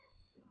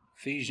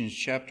Ephesians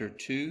chapter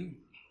 2.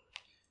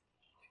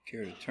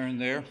 Care to turn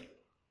there?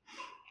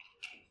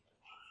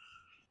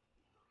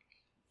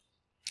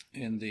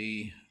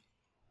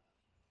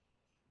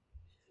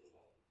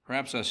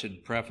 Perhaps I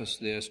should preface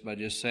this by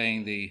just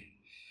saying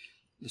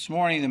this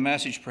morning the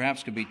message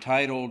perhaps could be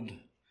titled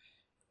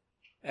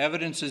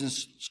Evidences in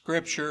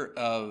Scripture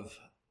of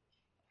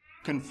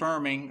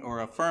Confirming or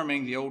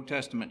Affirming the Old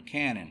Testament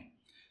Canon.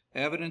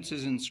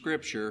 Evidences in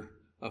Scripture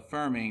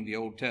affirming the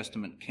Old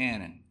Testament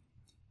canon.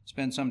 It's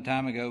been some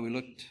time ago we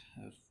looked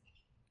at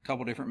a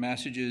couple different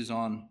messages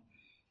on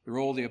the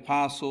role of the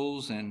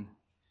apostles and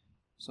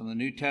some of the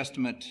New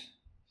Testament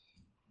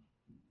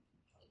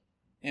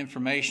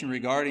information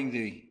regarding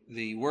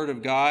the Word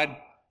of God.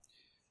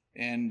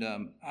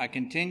 And I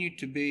continue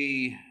to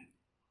be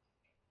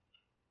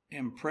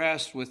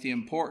impressed with the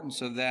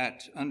importance of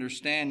that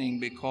understanding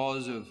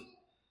because of,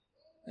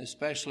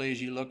 especially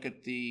as you look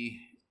at the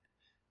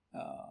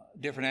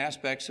different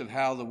aspects of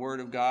how the Word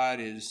of God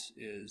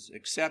is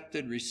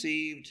accepted,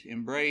 received,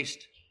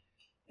 embraced,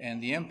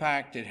 and the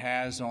impact it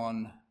has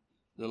on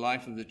the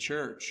life of the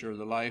church, or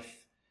the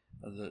life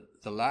of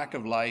the lack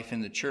of life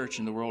in the church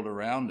and the world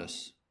around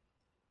us.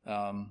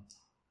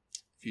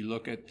 If you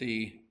look at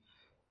the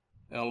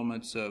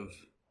elements of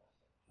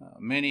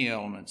many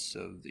elements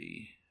of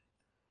the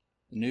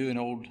New and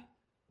Old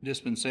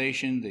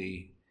dispensation,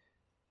 the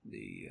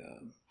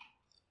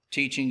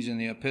teachings in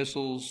the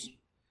epistles,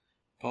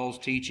 Paul's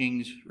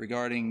teachings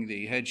regarding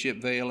the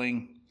headship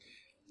veiling,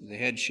 the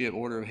headship,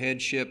 order of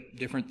headship,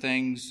 different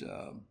things.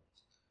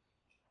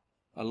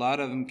 A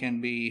lot of them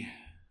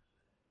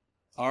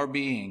are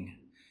being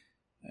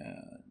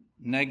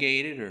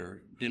negated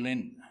or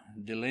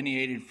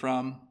delineated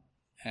from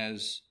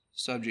as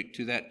subject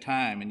to that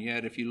time. And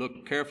yet, if you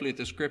look carefully at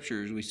the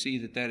Scriptures, we see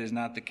that is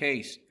not the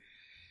case.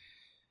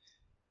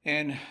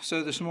 And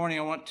so this morning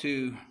I want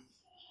to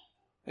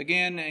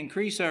again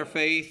increase our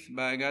faith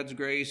by God's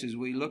grace as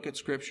we look at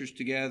Scriptures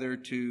together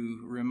to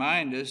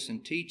remind us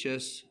and teach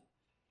us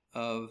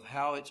of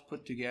how it's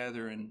put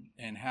together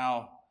and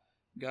how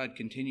God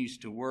continues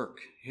to work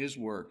His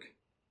work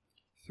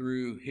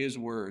through His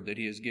Word that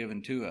He has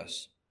given to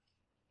us.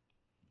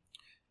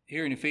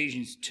 Here in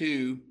Ephesians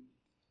 2,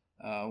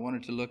 I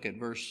wanted to look at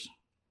verse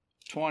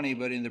 20,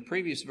 but in the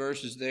previous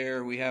verses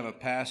there we have a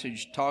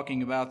passage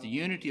talking about the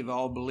unity of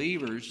all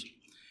believers.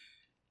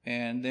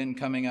 And then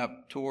coming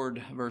up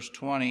toward verse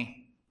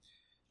 20,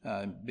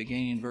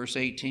 beginning in verse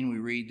 18, we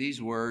read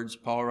these words.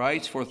 Paul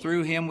writes, "For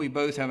through him we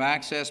both have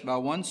access by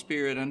one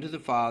Spirit unto the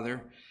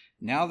Father.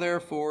 Now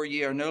therefore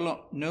ye are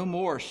no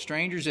more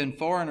strangers and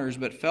foreigners,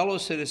 but fellow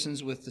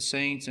citizens with the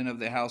saints and of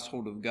the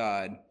household of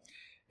God,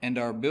 and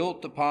are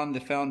built upon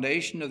the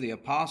foundation of the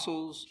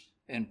apostles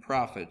and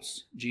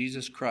prophets,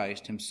 Jesus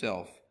Christ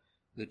himself,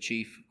 the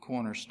chief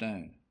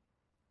cornerstone."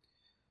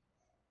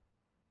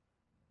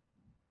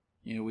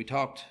 You know, we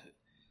talked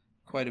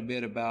quite a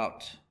bit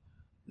about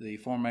the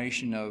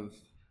formation of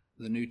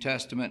the New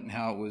Testament and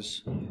how it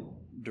was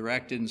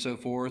directed and so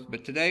forth,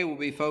 but today we'll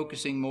be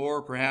focusing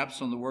more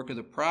perhaps on the work of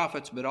the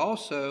prophets, but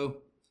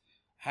also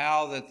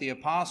how that the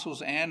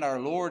apostles and our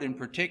Lord in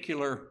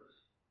particular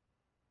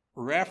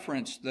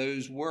referenced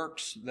those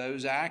works,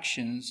 those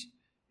actions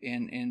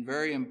in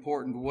very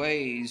important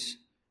ways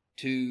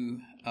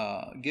to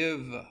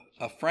give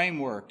a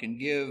framework and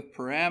give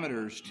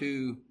parameters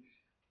to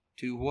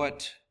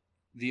what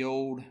the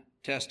Old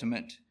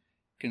Testament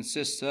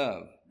consists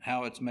of,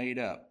 how it's made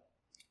up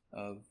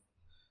of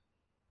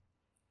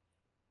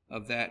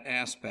that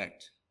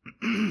aspect.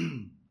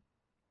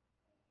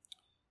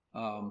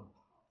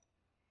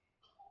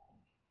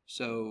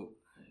 So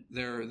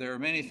there are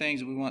many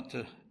things that we want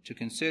to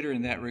consider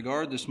in that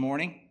regard this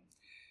morning.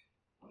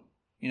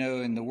 You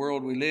know, in the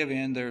world we live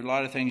in, there are a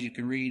lot of things you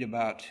can read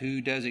about who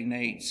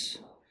designates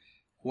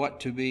what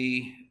to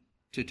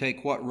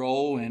take what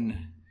role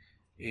in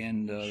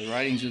the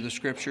writings of the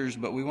Scriptures,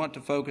 but we want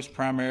to focus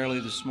primarily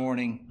this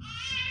morning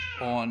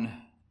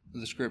on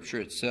the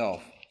Scripture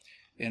itself.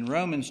 In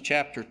Romans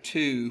chapter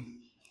 3,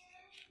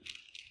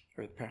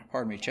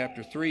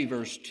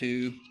 verse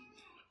 2,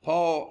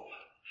 Paul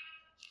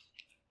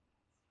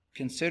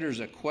considers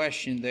a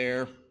question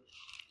there.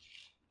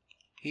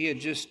 He had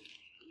just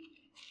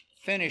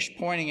finished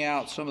pointing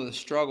out some of the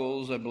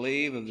struggles, I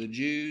believe, of the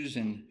Jews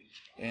and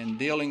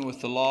dealing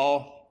with the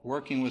law,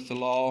 working with the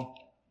law.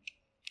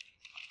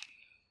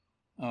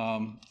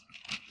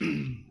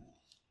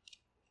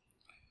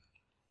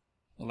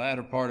 The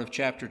latter part of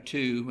chapter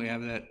 2, we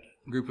have that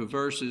group of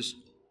verses,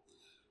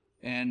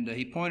 and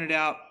he pointed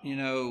out, you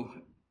know,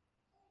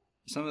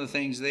 some of the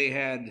things they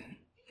had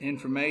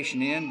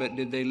information in, but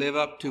did they live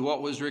up to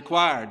what was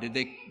required?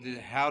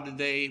 How did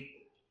they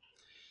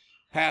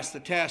pass the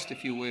test,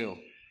 if you will?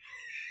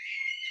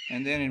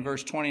 And then in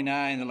verse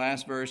 29, the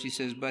last verse, he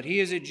says, "But he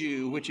is a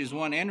Jew, which is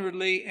one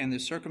inwardly, and the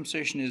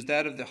circumcision is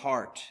that of the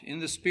heart, in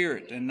the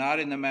spirit, and not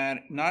in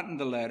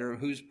the letter,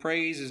 whose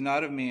praise is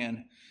not of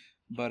men,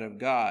 but of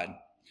God."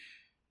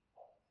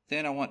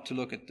 Then I want to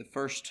look at the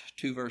first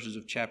two verses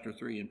of chapter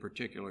 3 in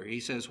particular.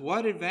 He says,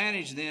 "What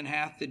advantage then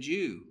hath the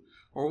Jew?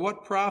 Or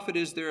what profit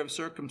is there of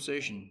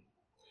circumcision?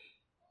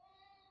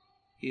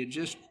 He had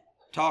just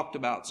talked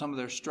about some of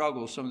their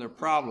struggles, some of their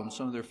problems,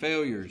 some of their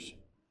failures.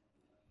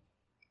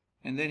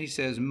 And then he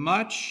says,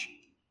 much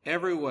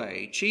every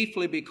way,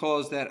 chiefly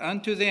because that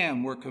unto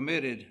them were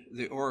committed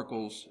the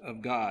oracles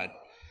of God.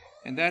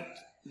 And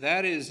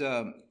that is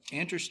an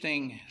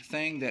interesting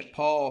thing that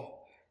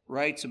Paul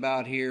writes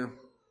about here.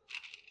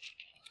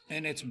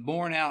 And it's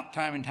borne out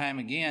time and time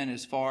again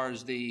as far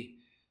as the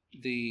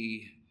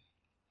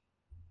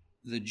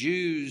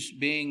Jews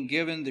being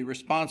given the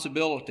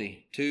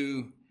responsibility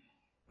to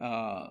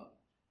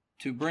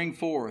bring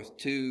forth,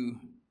 to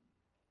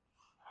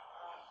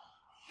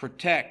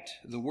protect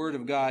the Word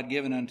of God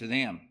given unto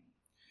them,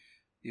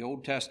 the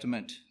Old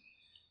Testament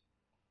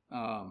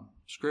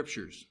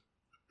Scriptures,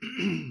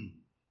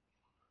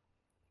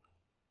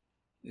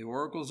 the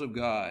oracles of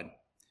God,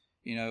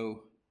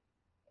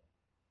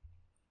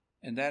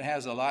 and that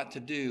has a lot to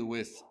do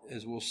with,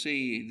 as we'll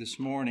see this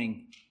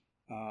morning,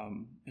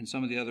 and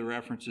some of the other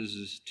references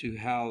as to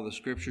how the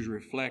Scriptures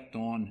reflect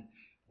on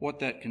what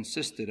that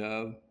consisted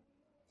of.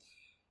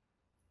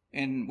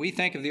 And we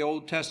think of the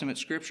Old Testament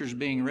Scriptures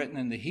being written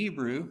in the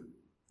Hebrew,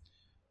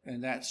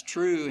 and that's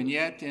true, and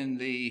yet in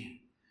the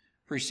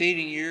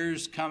preceding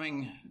years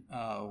coming,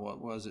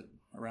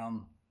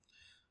 around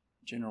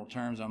general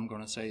terms, I'm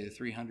going to say the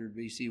 300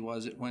 BC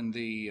was it, when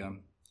the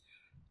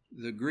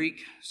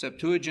Greek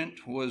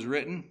Septuagint was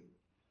written.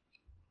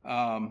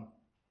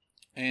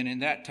 And in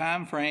that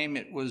time frame,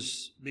 it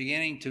was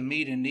beginning to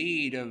meet a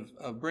need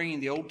of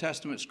bringing the Old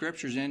Testament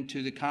Scriptures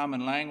into the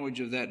common language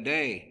of that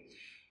day.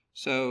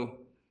 So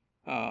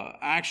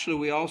actually,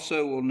 we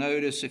also will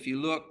notice, if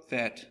you look,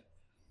 that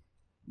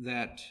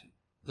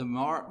the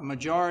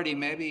majority,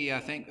 maybe I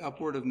think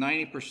upward of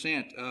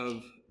 90%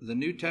 of the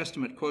New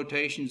Testament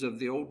quotations of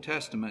the Old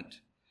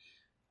Testament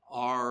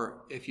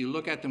are, if you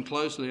look at them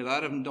closely, a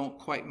lot of them don't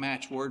quite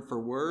match word for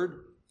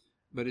word,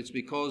 but it's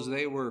because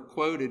they were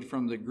quoted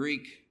from the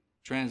Greek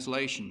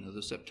translation of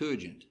the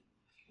Septuagint,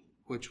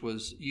 which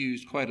was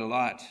used quite a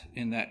lot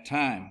in that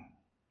time.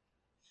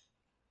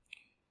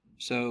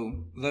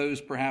 So those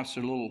perhaps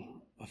are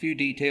a few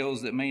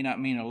details that may not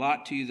mean a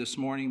lot to you this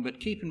morning, but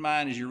keep in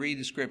mind as you read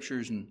the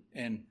Scriptures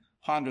and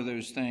ponder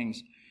those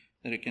things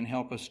that it can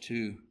help us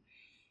to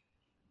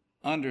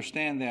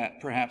understand that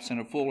perhaps in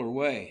a fuller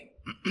way.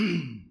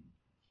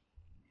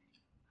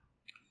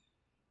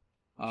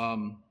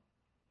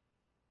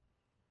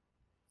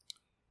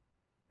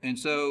 And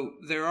so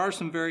there are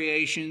some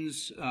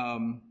variations.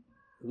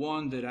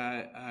 One that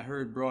I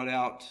heard brought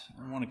out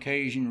on one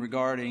occasion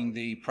regarding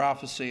the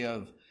prophecy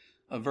of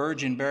a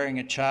virgin bearing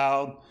a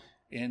child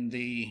in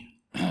the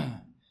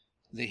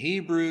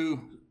Hebrew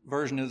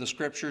version of the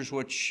Scriptures,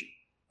 which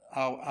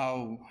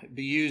I'll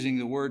be using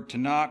the word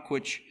Tanakh,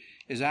 which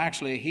is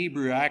actually a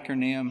Hebrew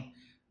acronym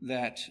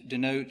that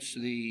denotes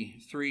the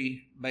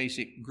three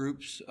basic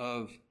groups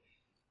of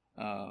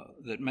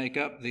that make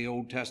up the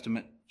Old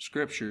Testament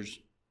Scriptures: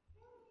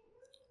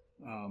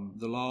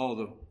 the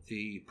law,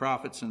 the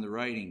prophets, and the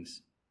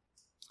writings.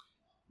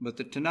 But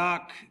the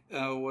Tanakh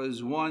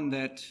was one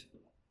that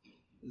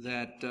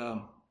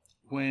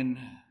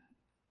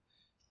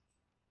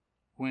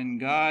when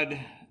God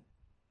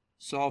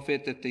saw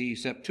fit that the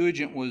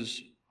Septuagint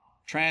was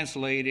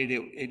translated,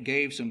 it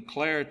gave some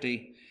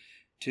clarity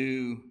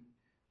to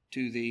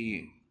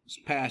the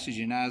passage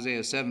in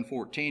Isaiah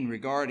 7:14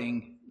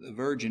 regarding the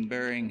virgin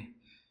bearing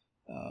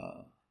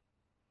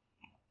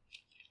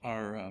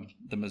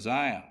the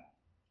Messiah.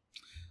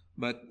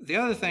 But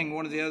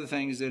one of the other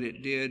things that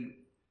it did,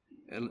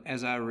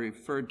 as I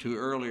referred to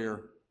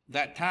earlier,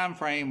 that time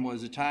frame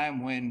was a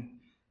time when,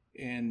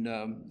 in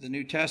the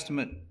New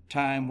Testament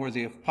time, where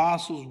the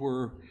apostles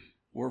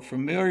were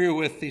familiar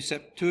with the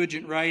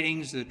Septuagint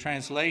writings, the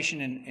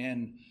translation,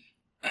 and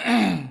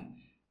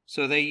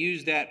so they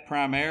used that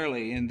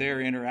primarily in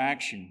their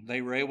interaction.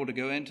 They were able to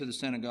go into the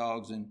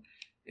synagogues and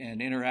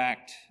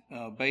interact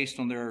based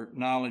on their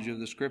knowledge of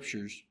the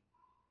Scriptures,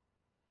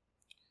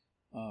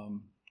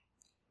 of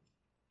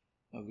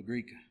the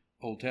Greek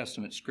Old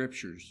Testament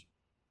Scriptures.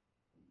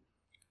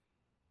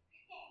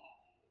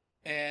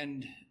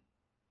 And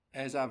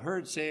as I've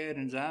heard said,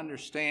 and as I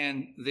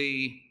understand,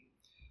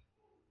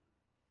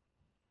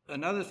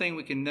 another thing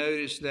we can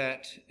notice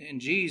that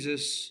in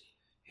Jesus,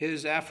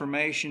 his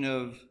affirmation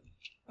of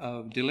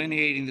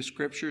delineating the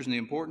Scriptures and the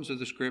importance of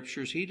the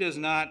Scriptures, he does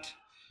not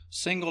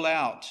single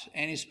out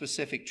any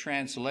specific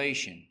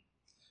translation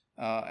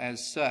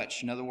as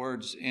such. In other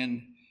words,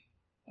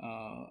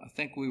 I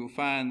think we will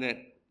find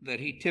that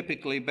he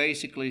typically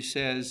basically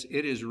says,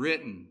 "It is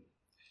written,"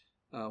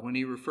 when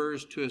he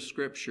refers to a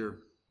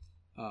Scripture,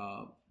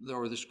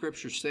 or the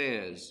Scripture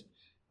says.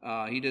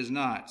 He does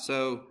not.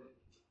 So,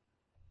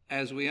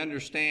 as we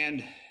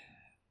understand,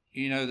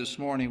 this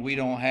morning we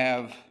don't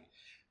have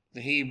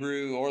the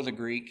Hebrew or the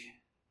Greek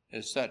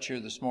as such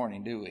here this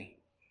morning, do we?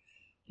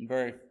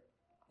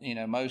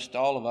 Most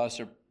all of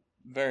us are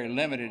very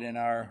limited in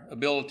our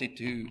ability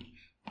to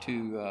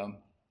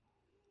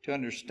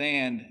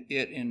understand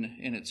it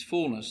in its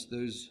fullness,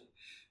 those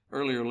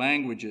earlier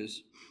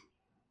languages.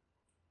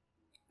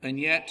 And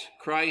yet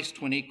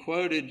Christ, when he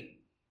quoted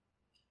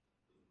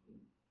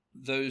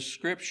those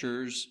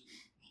scriptures,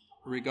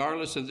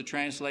 regardless of the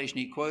translation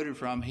he quoted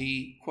from,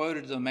 he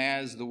quoted them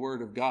as the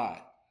Word of God,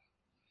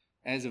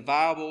 as a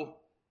viable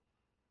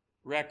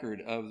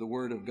record of the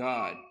Word of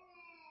God.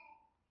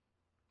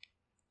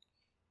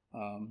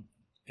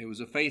 It was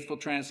a faithful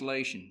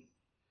translation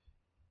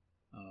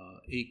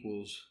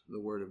equals the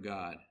Word of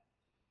God.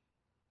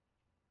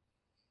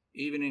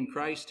 Even in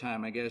Christ's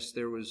time, I guess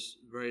there was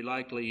very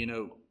likely,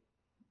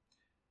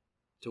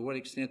 to what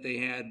extent they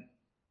had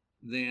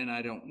then,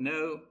 I don't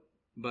know,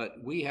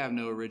 but we have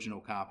no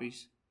original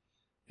copies.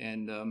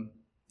 And,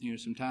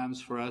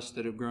 sometimes for us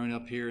that have grown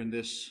up here in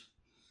this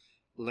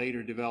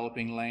later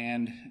developing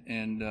land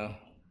and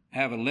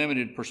have a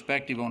limited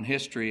perspective on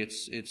history,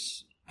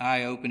 it's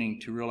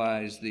eye-opening to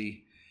realize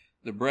the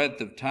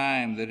breadth of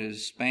time that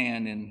has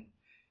spanned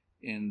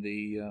in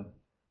the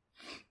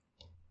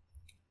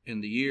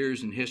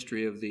years and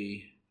history of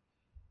the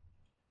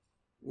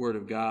Word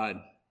of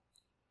God,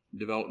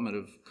 development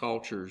of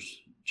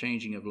cultures,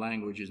 changing of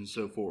languages, and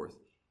so forth.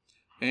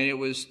 And it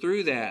was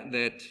through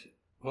that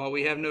while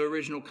we have no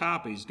original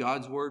copies,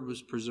 God's Word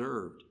was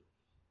preserved.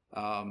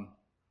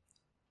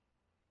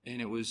 And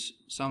it was,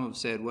 some have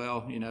said,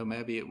 well,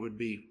 maybe it would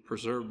be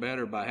preserved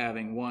better by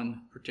having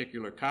one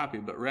particular copy,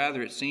 but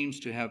rather it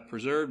seems to have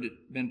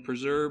been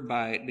preserved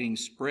by it being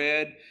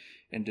spread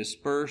and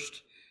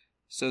dispersed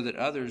so that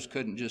others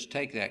couldn't just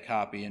take that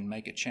copy and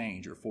make a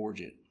change or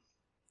forge it.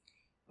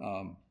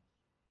 And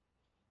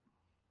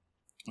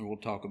we'll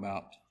talk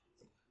about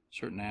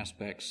certain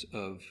aspects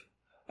of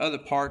other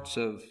parts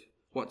of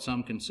what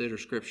some consider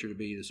Scripture to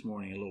be this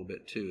morning a little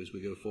bit too as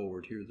we go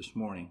forward here this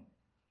morning.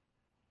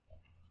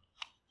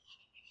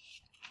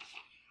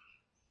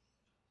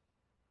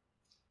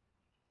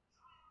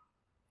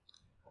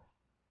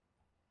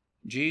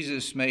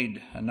 Jesus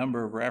made a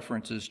number of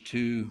references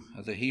to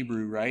the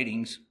Hebrew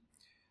writings,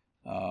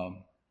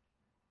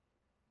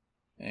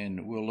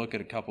 and we'll look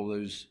at a couple of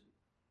those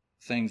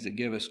things that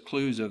give us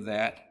clues of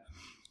that.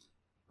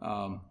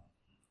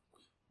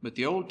 But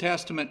the Old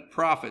Testament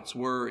prophets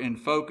were in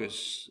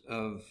focus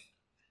of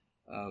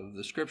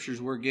the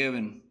Scriptures were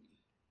given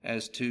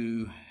as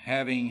to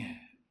having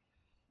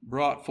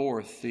brought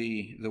forth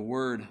the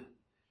word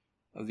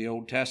of the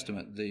Old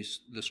Testament, the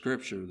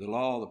Scripture, the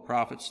law, the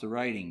prophets, the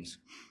writings.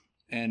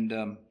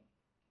 And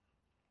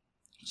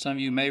some of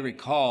you may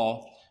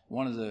recall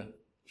one of the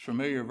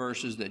familiar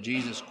verses that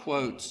Jesus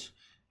quotes.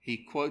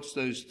 He quotes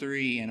those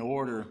three in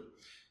order,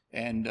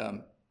 and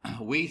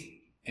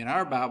in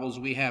our Bibles,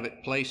 we have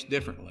it placed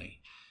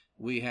differently.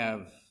 We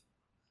have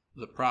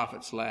the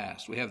prophets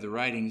last. We have the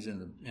writings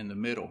in the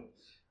middle.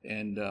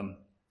 And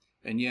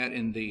yet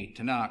in the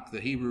Tanakh,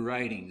 the Hebrew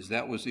writings,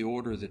 that was the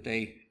order that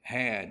they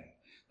had,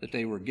 that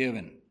they were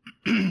given.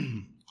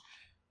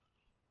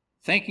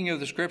 Thinking of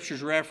the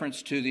Scripture's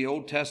reference to the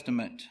Old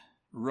Testament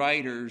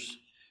writers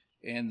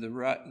and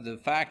the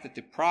fact that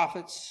the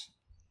prophets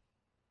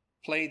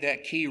played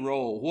that key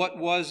role, what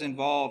was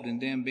involved in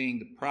them being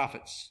the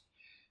prophets?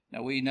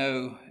 Now we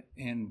know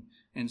in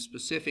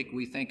specific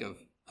we think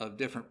of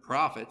different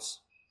prophets,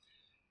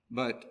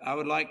 but I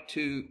would like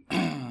to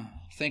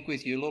think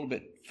with you a little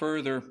bit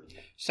further.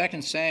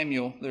 2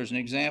 Samuel, there's an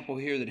example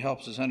here that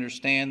helps us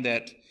understand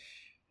that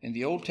in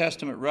the Old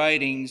Testament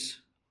writings,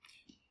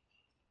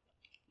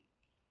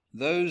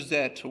 those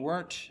that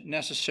weren't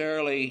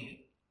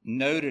necessarily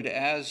noted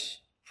as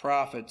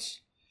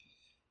prophets,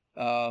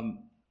 but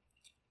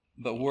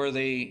where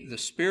the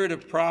spirit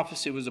of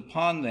prophecy was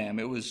upon them,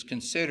 it was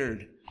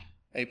considered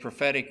a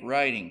prophetic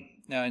writing.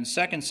 Now in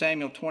 2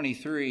 Samuel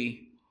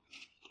 23,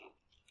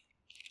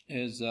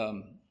 it's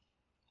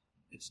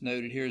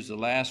noted here as the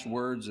last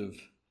words of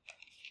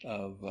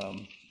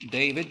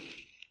David.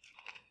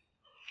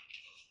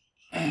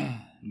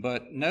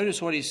 But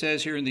notice what he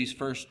says here in these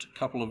first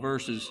couple of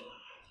verses.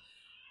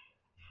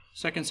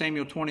 2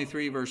 Samuel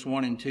 23, verse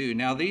 1 and 2.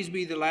 Now these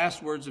be the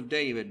last words of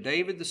David.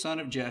 David, the son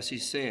of Jesse,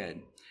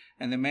 said,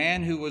 and the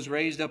man who was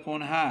raised up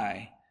on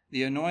high,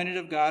 the anointed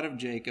of God of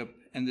Jacob,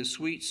 and the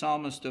sweet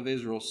psalmist of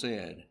Israel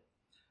said,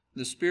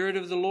 the Spirit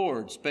of the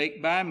Lord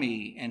spake by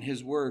me, and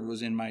his word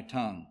was in my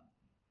tongue.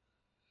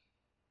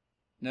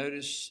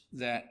 Notice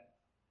that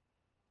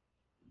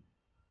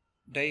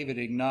David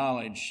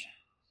acknowledged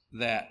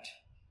that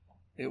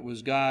it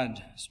was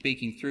God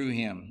speaking through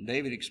him.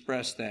 David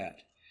expressed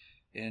that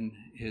in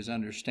his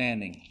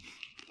understanding.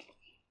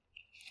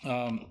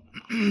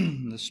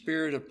 The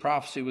spirit of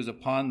prophecy was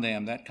upon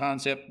them. That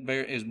concept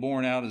is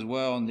borne out as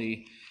well in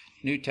the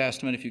New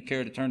Testament. If you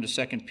care to turn to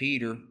 2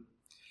 Peter,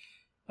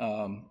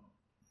 I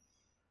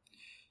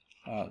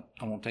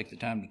won't take the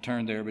time to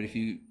turn there, but if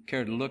you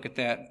care to look at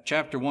that,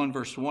 chapter 1,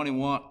 verse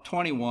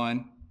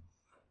 21,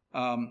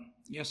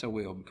 yes, I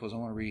will, because I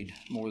want to read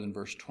more than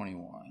verse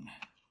 21.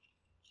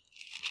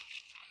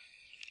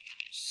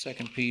 2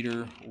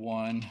 Peter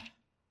 1.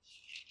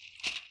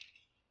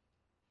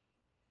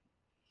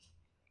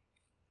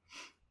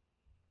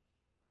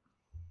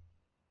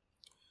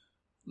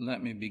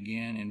 Let me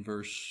begin in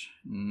verse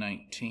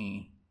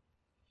 19.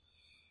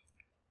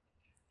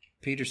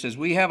 Peter says,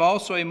 "We have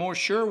also a more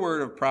sure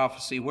word of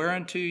prophecy,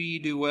 whereunto ye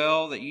do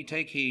well that ye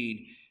take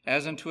heed,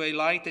 as unto a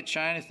light that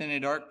shineth in a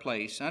dark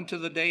place, unto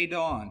the day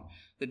dawn,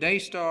 the day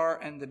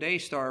star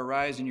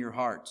arise in your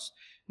hearts.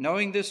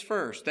 Knowing this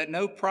first, that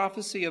no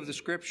prophecy of the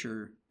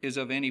Scripture is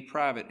of any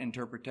private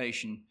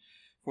interpretation.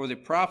 For the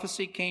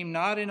prophecy came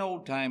not in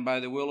old time by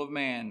the will of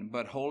man,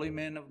 but holy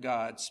men of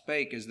God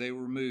spake as they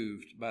were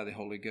moved by the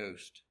Holy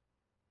Ghost."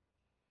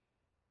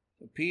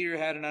 So Peter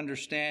had an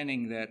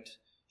understanding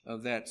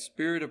of that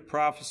spirit of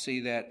prophecy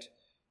that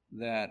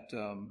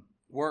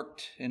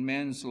worked in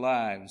men's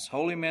lives.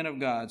 Holy men of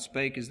God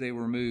spake as they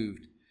were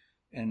moved,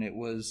 and it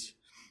was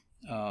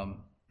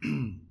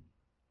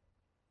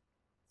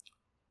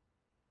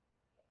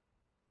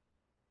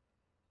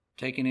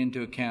taken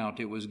into account.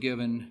 It was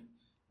given.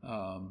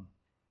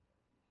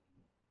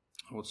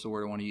 What's the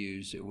word I want to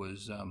use? It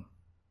was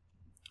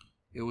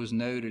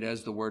noted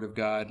as the Word of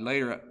God.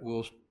 Later,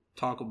 we'll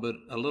talk a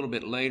little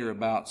bit later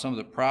about some of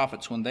the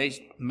prophets when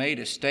they made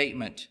a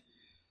statement,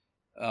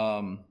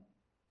 and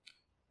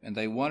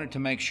they wanted to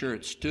make sure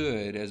it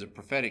stood as a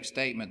prophetic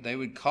statement. They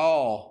would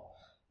call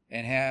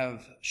and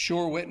have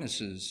sure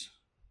witnesses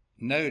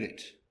note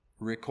it,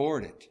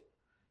 record it,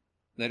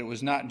 that it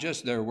was not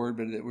just their word,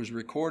 but it was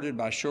recorded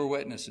by sure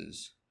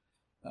witnesses.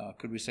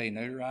 Could we say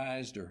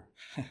notarized or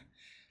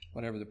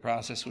whatever the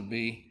process would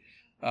be,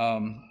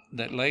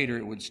 that later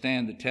it would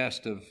stand the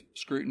test of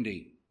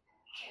scrutiny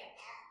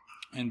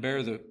and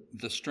bear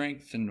the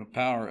strength and the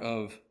power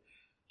of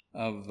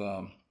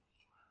a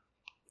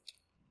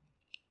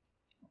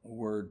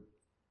word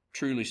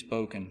truly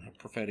spoken, a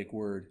prophetic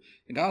word.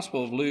 The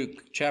Gospel of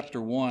Luke,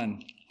 chapter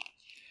 1,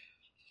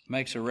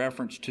 makes a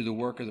reference to the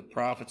work of the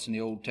prophets in the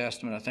Old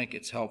Testament. I think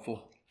it's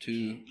helpful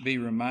to be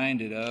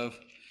reminded of.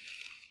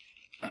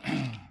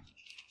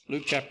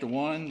 Luke chapter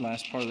 1,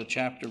 last part of the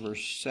chapter,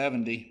 verse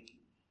 70.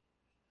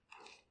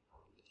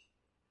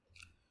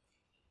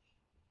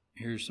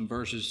 Here's some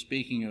verses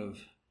speaking of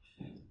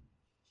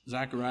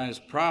Zechariah's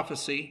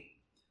prophecy.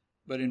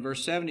 But in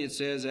verse 70 it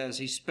says, "As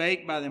he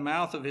spake by the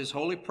mouth of his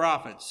holy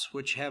prophets,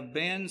 which have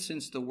been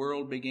since the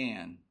world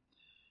began."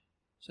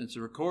 Since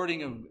the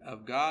recording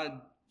of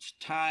God's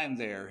time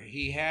there,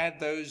 he had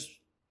those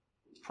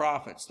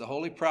prophets, the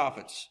holy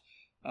prophets,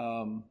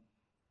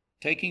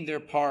 taking their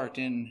part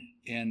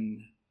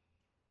in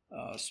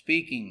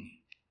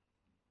speaking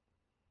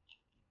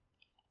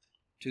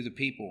to the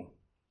people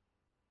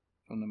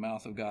from the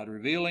mouth of God,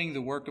 revealing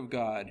the work of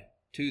God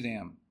to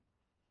them.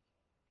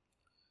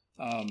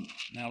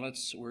 Now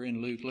we're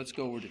in Luke. Let's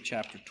go over to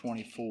chapter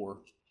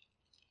 24.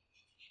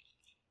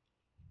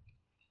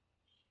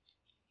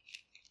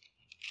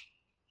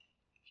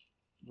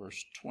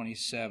 Verse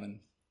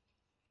 27.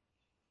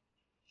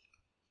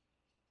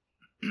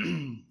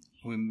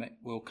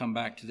 We'll come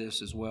back to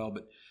this as well,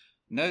 but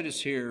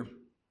notice here,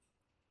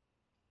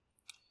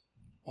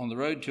 on the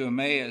road to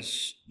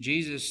Emmaus,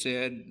 Jesus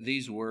said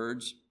these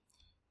words.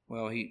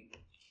 Well,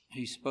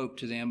 he spoke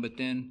to them, but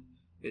then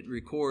it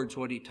records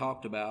what he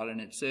talked about, and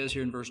it says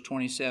here in verse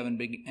 27,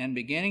 "And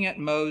beginning at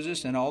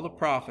Moses and all the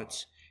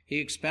prophets, he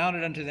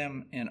expounded unto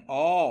them in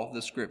all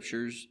the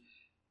Scriptures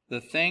the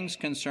things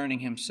concerning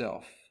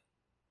himself."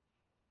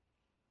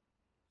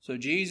 So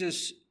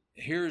Jesus,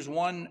 here's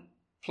one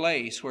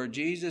place where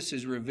Jesus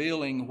is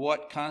revealing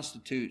what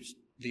constitutes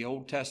the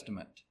Old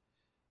Testament,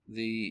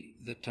 the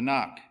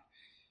Tanakh.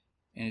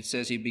 And it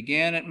says he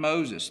began at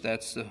Moses,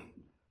 that's the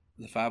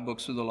 5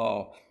 books of the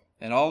law,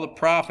 and all the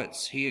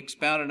prophets, he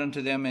expounded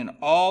unto them in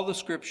all the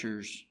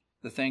Scriptures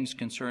the things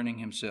concerning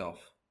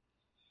himself.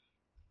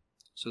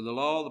 So the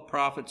law, the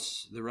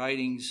prophets, the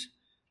writings,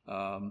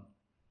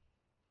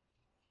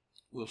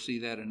 we'll see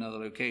that in another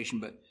location,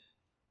 but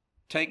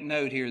take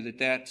note here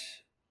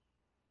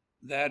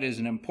that is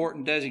an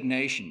important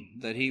designation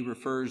that he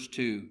refers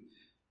to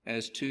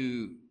as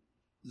to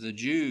the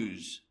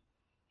Jews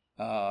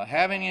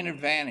having an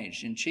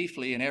advantage, and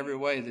chiefly in every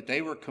way that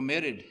they were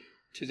committed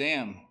to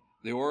them,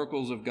 the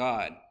oracles of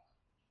God.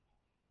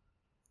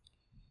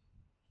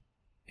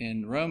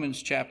 In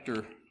Romans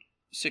chapter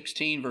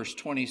 16, verse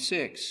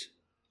 26,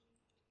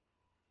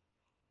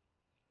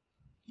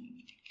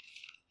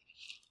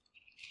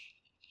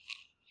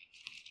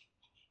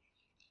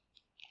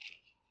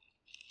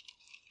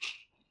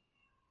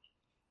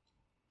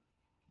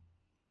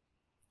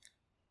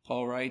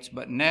 Paul writes,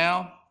 "But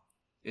now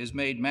is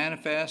made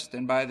manifest,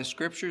 and by the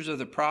Scriptures of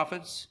the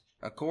prophets,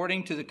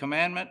 according to the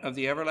commandment of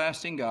the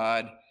everlasting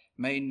God,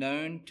 made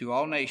known to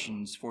all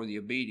nations for the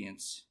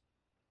obedience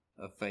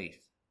of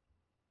faith."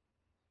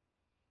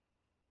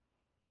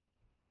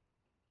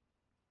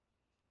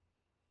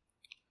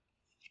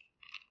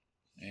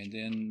 And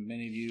then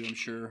many of you, I'm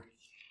sure,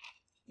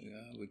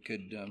 we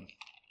could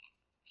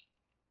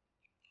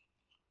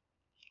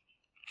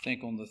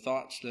think on the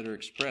thoughts that are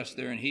expressed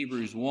there in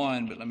Hebrews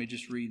 1, but let me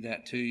just read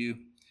that to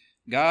you.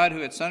 "God,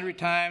 who at sundry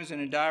times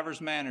and in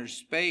divers manners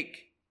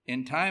spake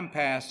in time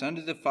past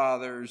unto the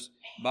fathers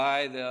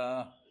by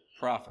the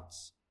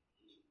prophets."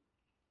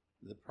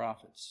 The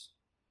prophets.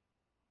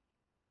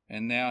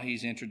 and now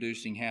he's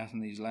introducing hath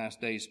in these last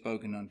days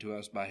spoken unto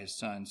us by his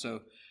Son. So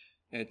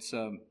it's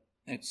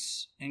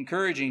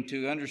encouraging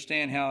to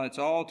understand how it's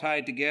all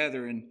tied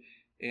together, and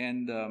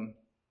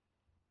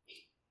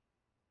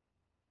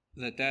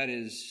that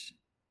is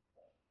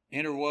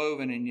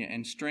interwoven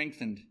and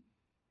strengthened,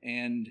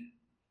 and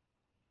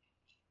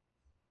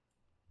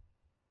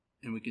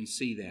we can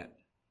see that.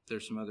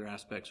 There's some other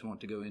aspects I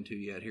want to go into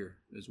yet here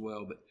as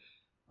well, but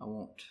I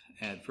won't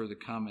add further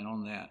comment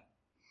on that.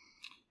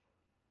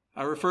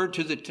 I referred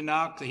to the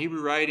Tanakh, the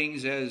Hebrew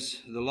writings, as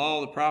the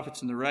law, the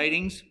prophets, and the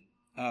writings.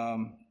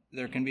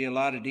 There can be a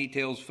lot of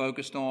details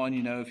focused on.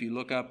 If you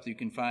look up, you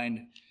can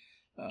find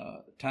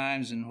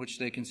times in which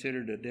they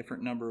considered a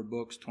different number of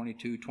books,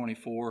 22,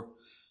 24.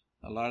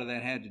 A lot of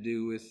that had to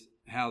do with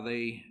how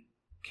they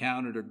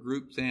counted or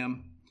grouped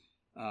them.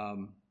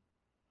 I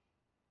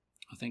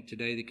think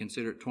today they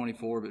consider it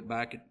 24, but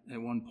back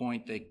at one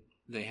point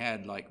they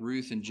had, like,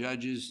 Ruth and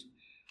Judges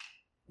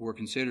were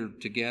considered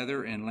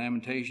together, and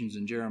Lamentations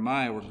and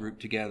Jeremiah were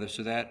grouped together,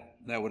 so that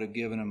would have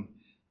given them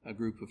a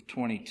group of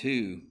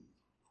 22.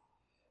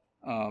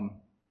 And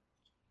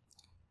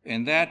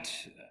that,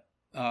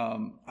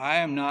 I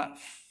am not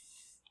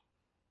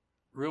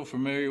real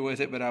familiar with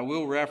it, but I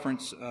will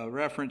reference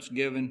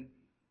given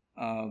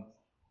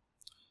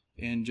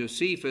in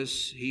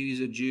Josephus. He's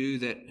a Jew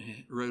that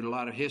wrote a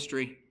lot of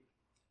history,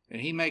 and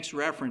he makes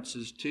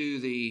references to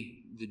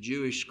the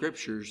Jewish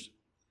scriptures.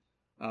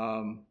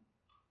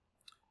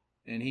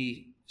 And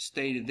he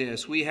stated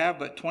this: we have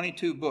but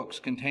 22 books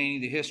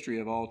containing the history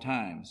of all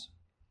times.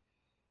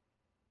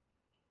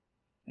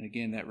 And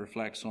again, that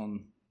reflects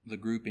on the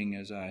grouping,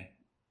 as I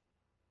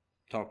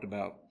talked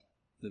about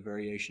the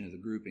variation of the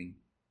grouping.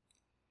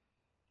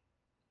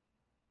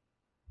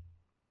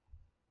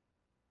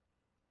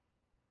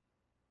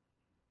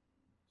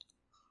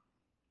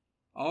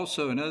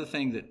 Also, another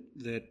thing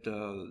that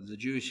the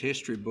Jewish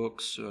history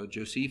books,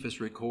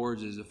 Josephus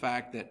records, is the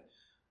fact that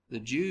the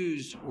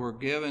Jews were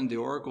given the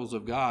oracles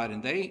of God,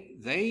 and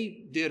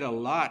they did a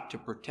lot to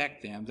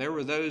protect them. There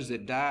were those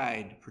that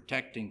died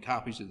protecting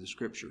copies of the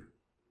Scripture.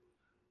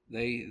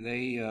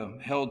 They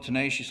held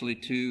tenaciously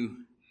to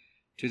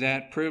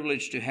that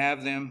privilege to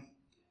have them,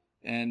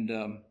 and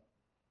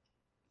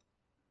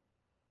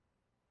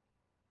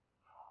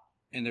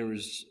there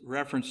was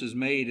references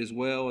made as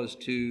well as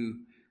to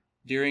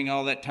during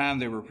all that time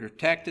they were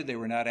protected. They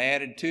were not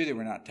added to. They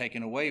were not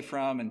taken away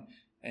from,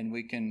 and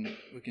we can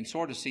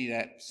sort of see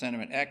that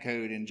sentiment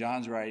echoed in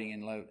John's writing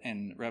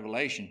in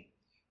Revelation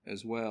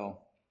as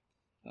well,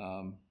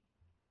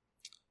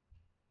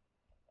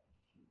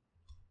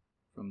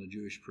 from the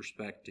Jewish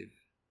perspective.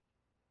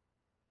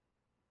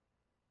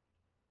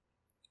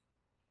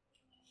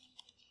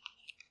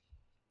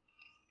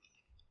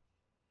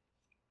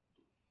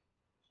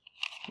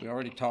 We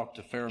already talked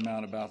a fair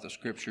amount about the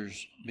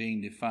Scriptures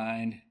being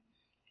defined.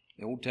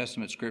 The Old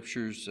Testament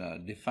Scriptures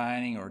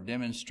defining or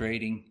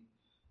demonstrating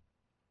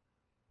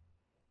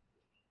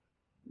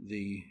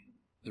the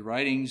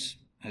writings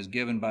as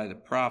given by the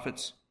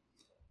prophets.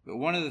 But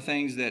one of the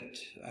things that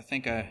I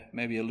think I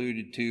maybe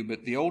alluded to,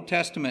 but the Old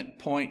Testament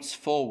points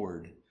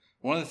forward.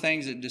 One of the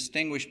things that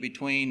distinguish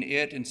between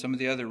it and some of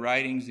the other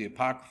writings, the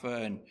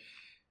Apocrypha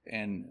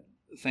and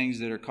things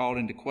that are called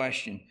into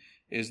question,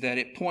 is that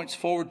it points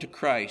forward to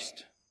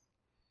Christ.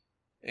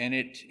 And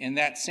it, in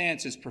that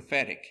sense, is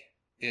prophetic.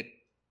 It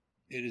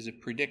is a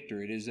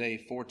predictor. It is a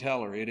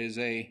foreteller. It is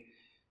a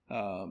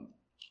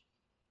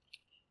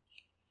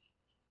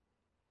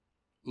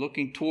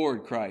looking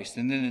toward Christ.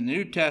 And then in the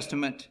New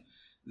Testament,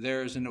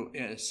 there's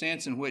a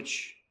sense in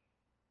which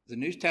the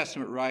New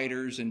Testament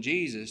writers and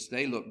Jesus,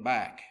 they look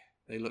back.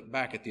 They look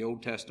back at the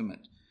Old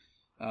Testament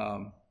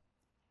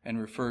and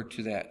refer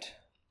to that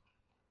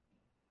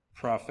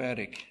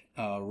prophetic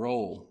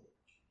role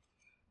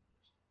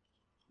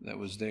that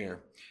was there.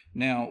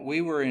 Now, we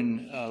were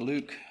in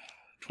Luke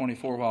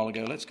 24 a while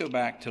ago. Let's go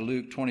back to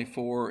Luke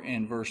 24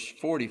 in verse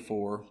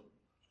 44.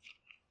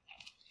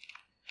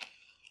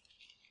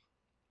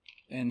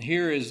 And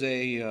here is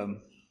a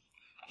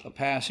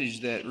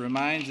passage that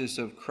reminds us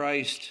of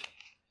Christ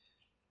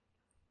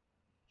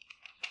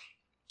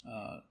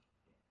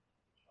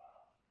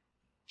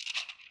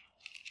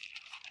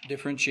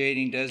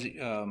differentiating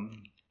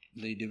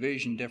the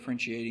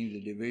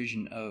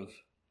division of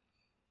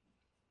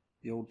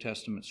the Old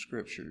Testament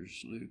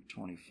Scriptures. Luke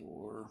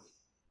 24.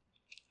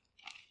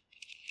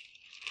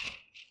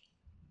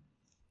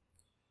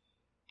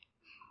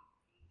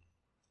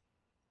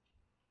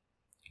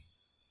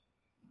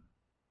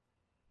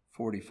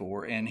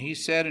 And he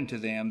said unto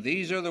them,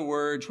 These are the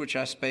words which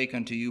I spake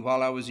unto you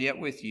while I was yet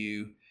with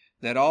you,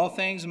 that all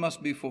things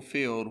must be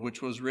fulfilled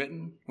which were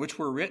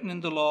written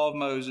in the law of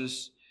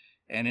Moses,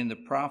 and in the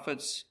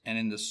prophets, and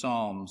in the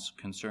Psalms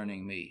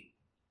concerning me.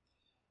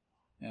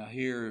 Now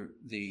here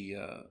the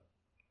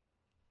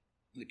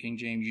King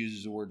James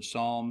uses the word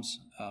Psalms.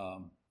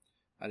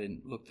 I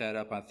didn't look that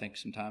up. I think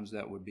sometimes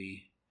that would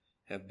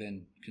have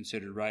been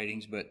considered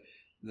writings, but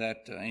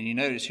that, and you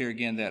notice here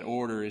again that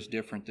order is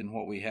different than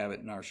what we have it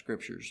in our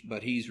scriptures.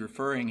 But he's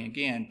referring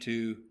again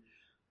to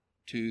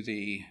to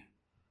the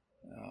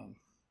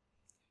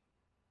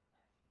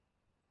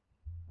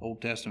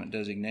Old Testament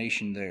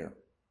designation there.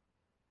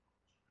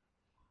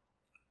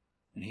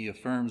 And he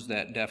affirms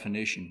that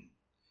definition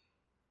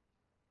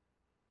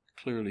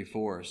clearly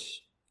for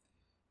us.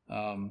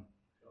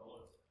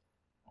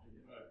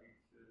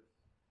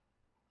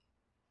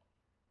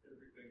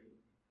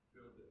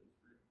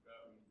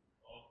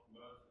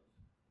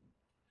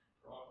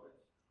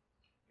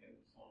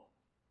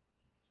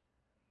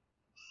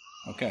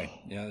 Okay,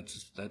 yeah,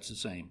 that's the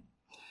same.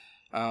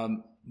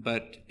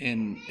 But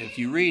if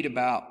you read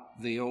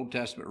about the Old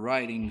Testament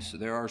writings,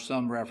 there are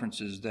some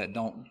references that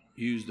don't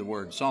use the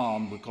word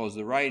psalm because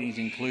the writings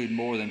include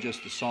more than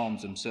just the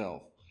psalms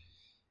themselves.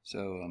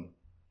 So,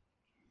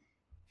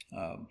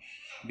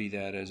 be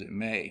that as it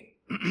may.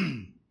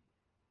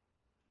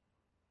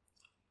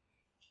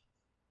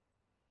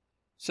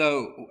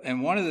 So,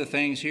 and one of the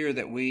things here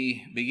that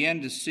we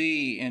begin to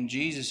see in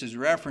Jesus'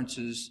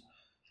 references,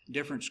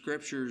 different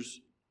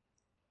scriptures,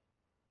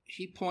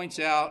 he points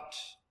out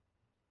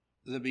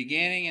the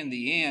beginning and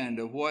the end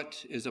of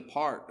what is a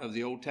part of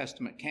the Old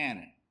Testament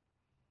canon.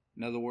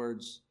 In other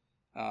words,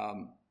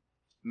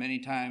 many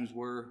times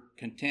we're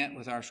content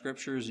with our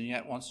scriptures, and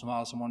yet once in a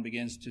while someone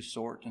begins to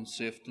sort and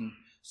sift and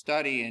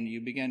study, and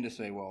you begin to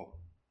say, well,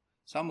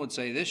 some would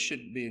say this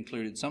should be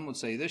included, some would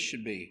say this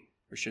should be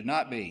or should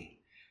not be.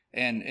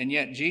 And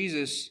yet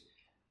Jesus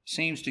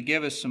seems to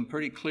give us some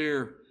pretty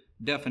clear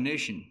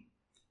definition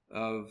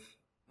of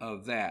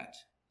that.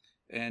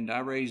 And I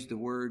raised the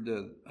word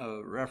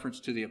reference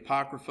to the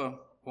Apocrypha a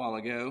while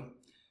ago.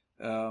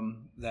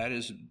 That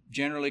is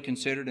generally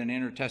considered an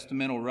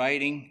intertestamental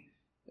writing.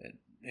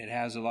 It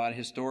has a lot of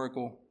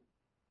historical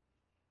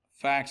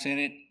facts in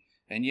it,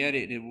 and yet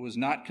it was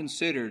not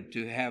considered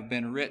to have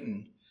been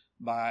written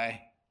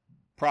by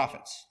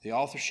prophets. The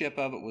authorship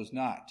of it was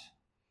not,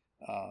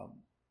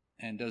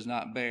 and does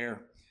not bear,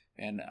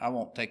 and I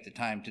won't take the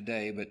time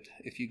today, but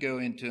if you go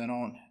into and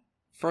on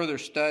further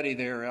study,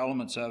 there are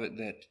elements of it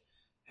that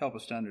help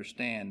us to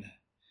understand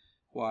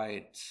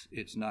why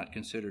it's not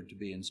considered to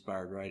be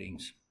inspired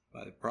writings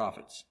by the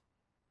prophets.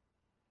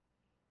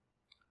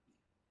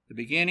 The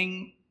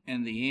beginning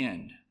and the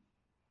end.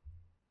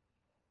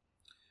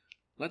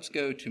 Let's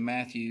go to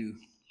Matthew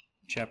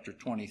chapter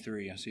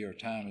 23. I see our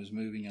time is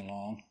moving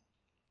along.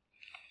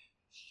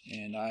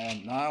 And I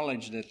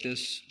acknowledge that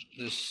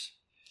this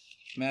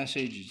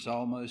message is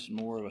almost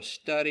more of a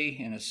study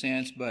in a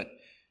sense, but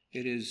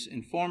it is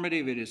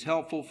informative. It is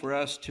helpful for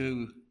us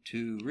to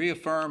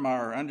reaffirm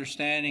our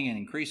understanding and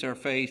increase our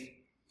faith.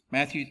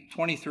 Matthew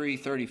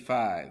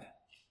 23:35.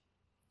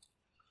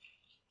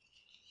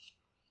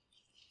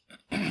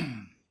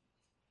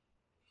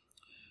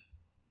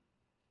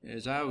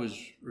 As I was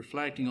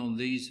reflecting on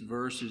these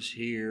verses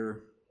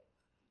here,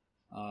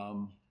 I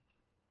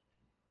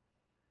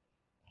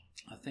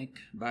think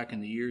back in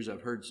the years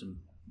I've heard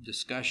some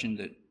discussion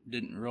that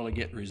didn't really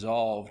get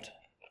resolved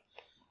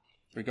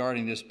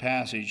regarding this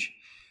passage.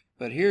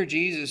 But here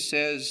Jesus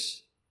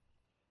says,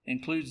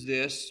 includes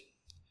this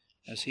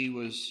as he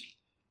was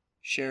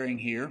sharing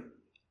here.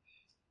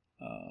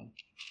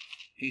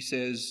 He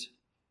says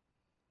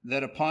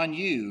that upon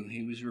you,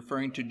 he was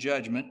referring to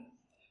judgment,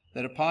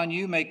 that upon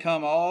you may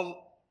come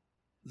all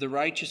the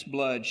righteous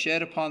blood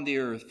shed upon the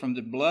earth, from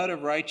the blood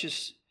of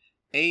righteous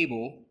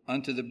Abel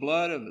unto the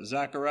blood of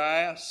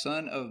Zachariah,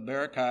 son of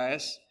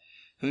Barachias,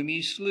 whom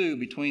ye slew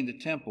between the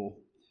temple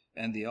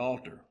and the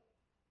altar.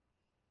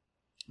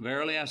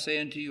 Verily I say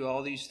unto you,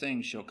 all these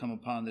things shall come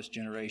upon this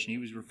generation. He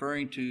was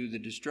referring to the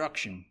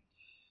destruction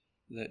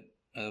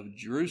of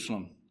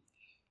Jerusalem.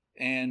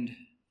 And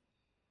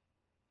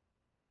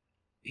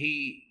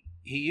he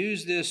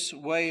used this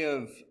way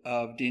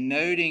of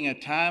denoting a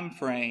time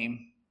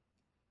frame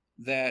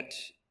that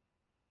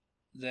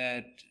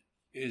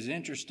is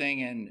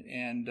interesting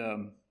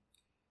and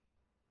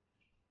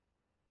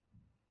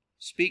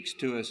speaks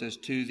to us as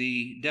to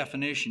the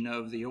definition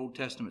of the Old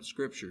Testament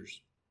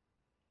scriptures.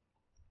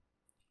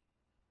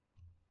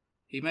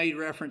 He made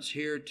reference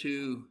here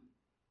to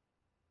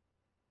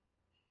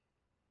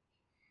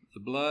the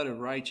blood of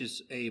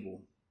righteous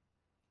Abel.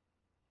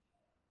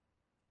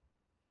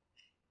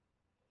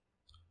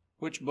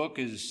 Which book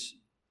is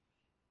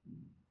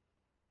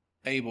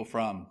Abel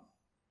from?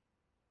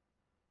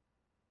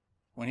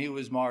 When he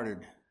was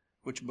martyred,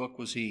 which book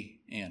was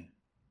he in?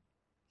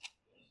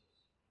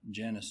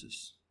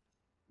 Genesis,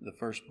 the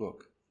first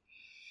book.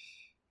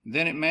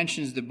 Then it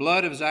mentions the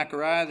blood of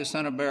Zachariah, the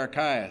son of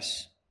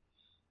Barachias.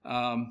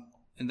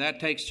 And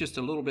that takes just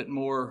a little bit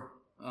more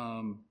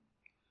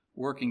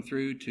working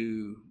through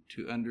to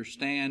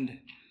understand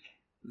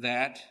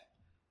that.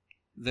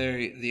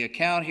 The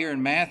account here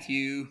in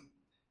Matthew,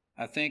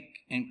 I think,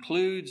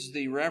 includes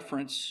the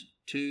reference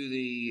to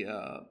the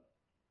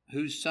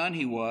whose son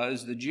he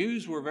was. The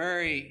Jews were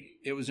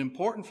it was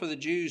important for the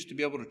Jews to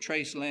be able to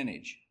trace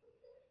lineage.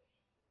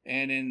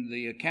 And in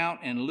the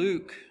account in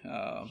Luke,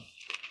 if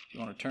you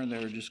want to turn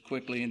there just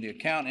quickly, in the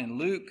account in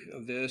Luke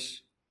of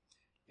this,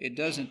 it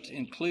doesn't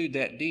include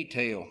that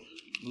detail.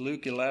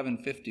 Luke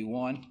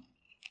 11:51.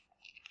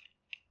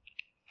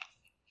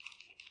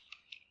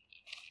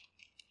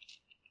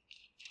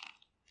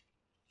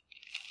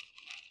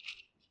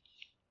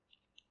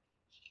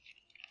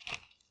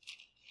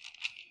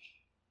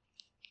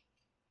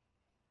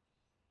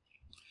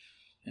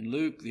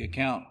 Luke, the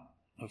account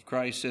of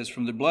Christ says,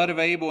 "From the blood of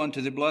Abel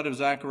unto the blood of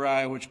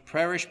Zachariah, which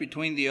perished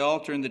between the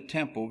altar and the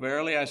temple,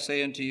 verily I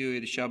say unto you,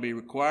 it shall be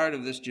required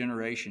of this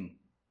generation."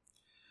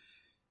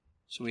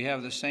 So we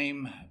have the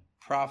same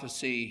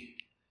prophecy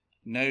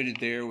noted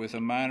there with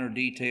a minor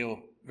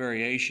detail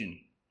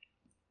variation.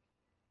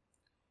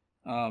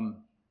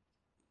 And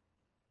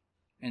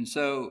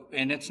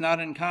it's not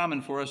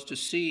uncommon for us to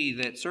see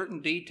that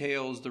certain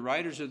details the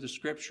writers of the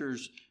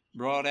Scriptures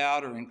brought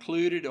out or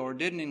included or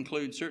didn't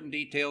include certain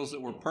details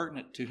that were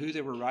pertinent to who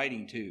they were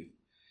writing to.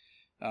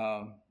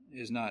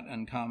 Is not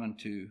uncommon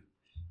to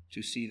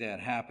see that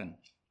happen.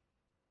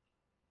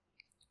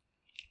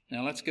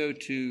 Now let's go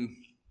to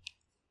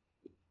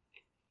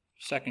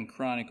 2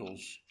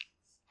 Chronicles.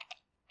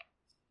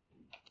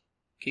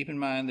 Keep in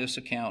mind this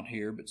account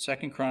here, but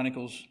 2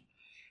 Chronicles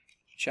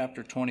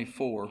chapter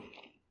 24.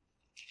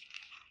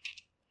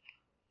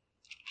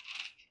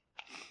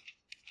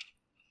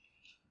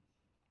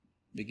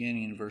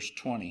 Beginning in verse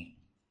 20.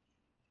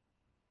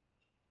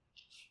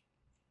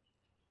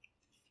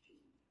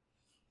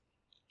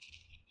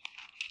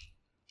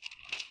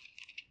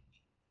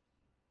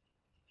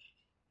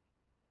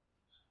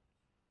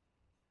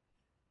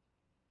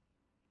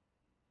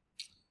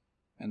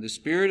 "And the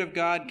Spirit of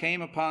God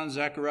came upon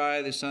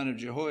Zechariah the son of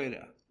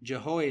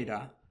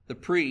Jehoiada, the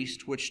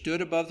priest, which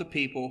stood above the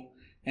people,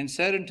 and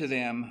said unto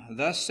them,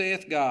 Thus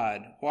saith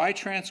God, Why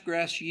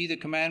transgress ye the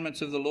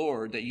commandments of the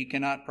Lord, that ye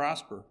cannot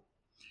prosper?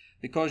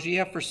 Because ye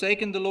have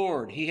forsaken the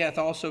Lord, he hath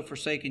also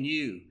forsaken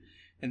you.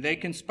 And they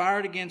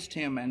conspired against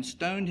him, and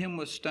stoned him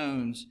with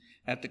stones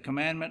at the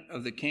commandment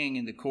of the king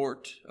in the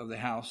court of the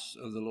house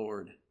of the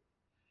Lord.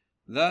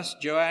 Thus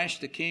Joash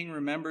the king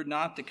remembered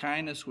not the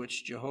kindness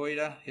which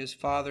Jehoiada his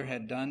father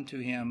had done to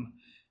him,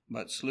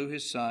 but slew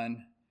his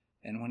son.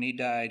 And when he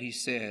died, he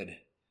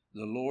said,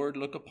 The Lord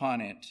look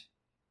upon it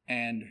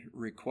and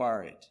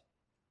require it."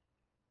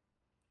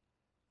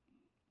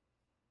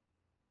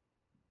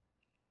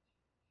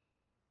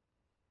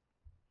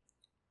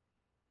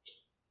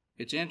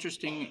 It's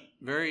interesting,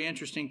 very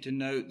interesting to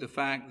note the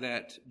fact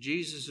that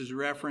Jesus'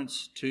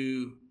 reference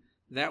to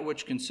that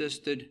which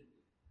consisted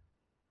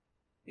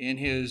in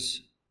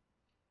his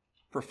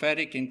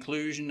prophetic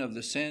inclusion of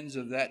the sins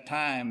of that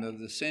time, of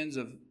the sins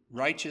of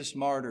righteous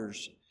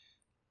martyrs,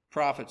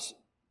 prophets,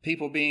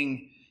 people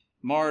being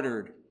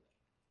martyred.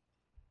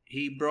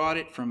 He brought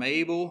it from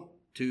Abel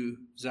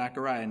to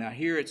Zechariah. Now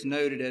here it's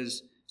noted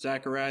as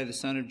Zechariah the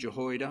son of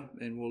Jehoiada,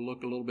 and we'll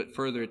look a little bit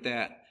further at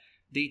that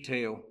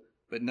detail.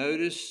 But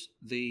notice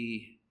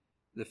the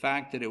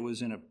fact that it was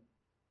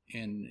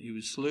he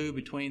was slew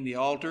between the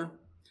altar,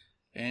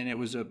 and it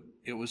was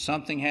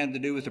something had to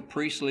do with a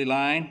priestly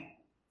line.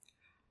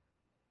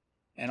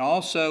 And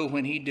also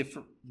when he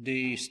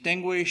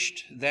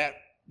distinguished that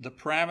the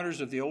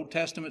parameters of the Old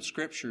Testament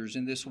Scriptures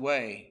in this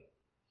way,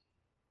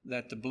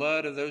 that the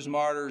blood of those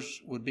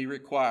martyrs would be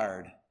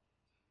required.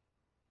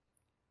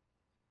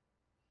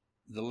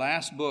 The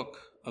last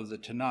book of the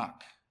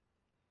Tanakh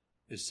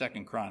is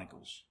 2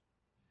 Chronicles.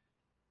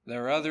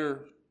 There are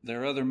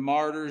other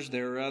martyrs,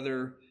 there are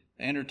other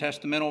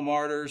intertestamental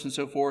martyrs and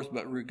so forth,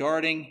 but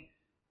regarding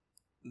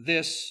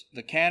this,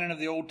 the canon of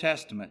the Old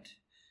Testament,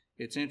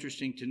 it's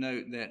interesting to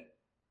note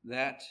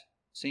that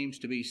seems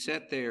to be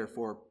set there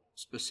for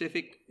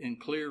specific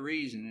and clear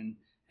reason.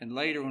 And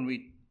later when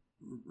we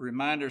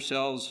remind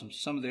ourselves of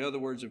some of the other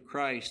words of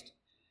Christ,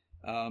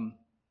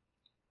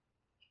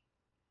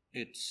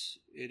 it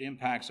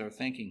impacts our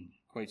thinking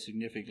quite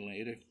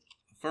significantly. It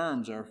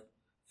affirms our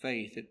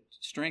faith. It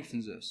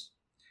strengthens us.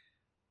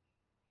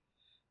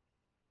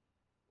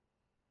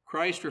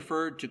 Christ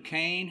referred to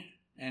Cain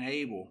and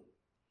Abel.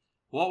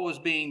 What was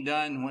being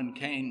done when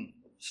Cain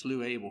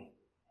slew Abel?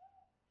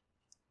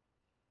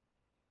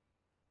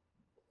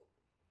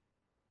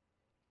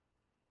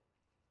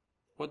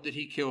 What did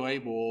he kill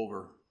Abel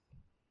over?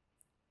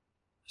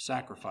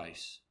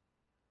 Sacrifice.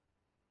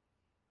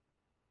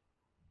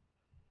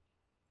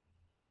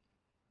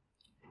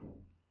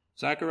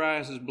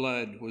 Zacharias'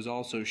 blood was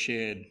also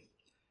shed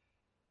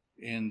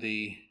in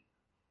the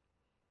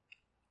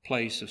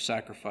place of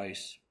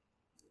sacrifice.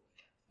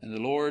 And the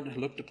Lord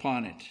looked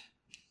upon it,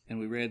 and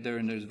we read there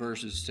in those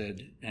verses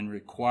said, and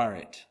require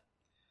it.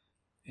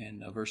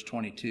 In verse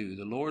 22,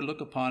 the Lord look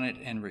upon it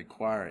and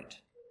require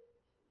it.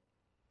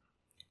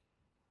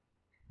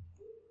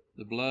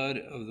 The blood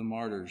of the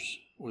martyrs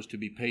was to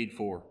be paid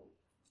for.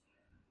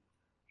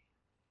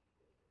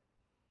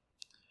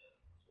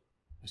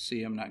 I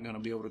see I'm not going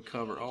to be able to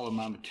cover all of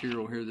my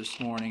material here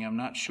this morning. I'm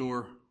not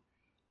sure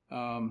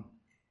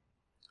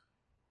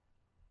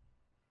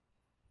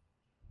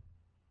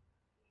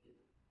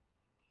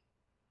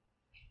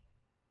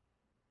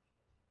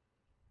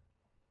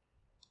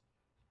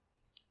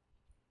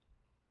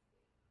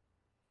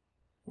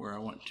where I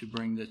want to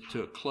bring this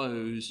to a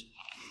close.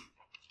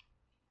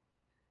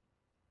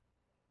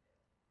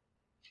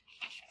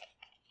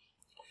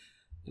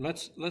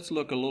 Let's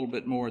look a little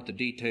bit more at the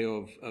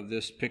detail of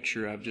this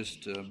picture I've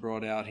just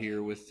brought out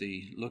here with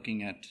the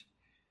looking at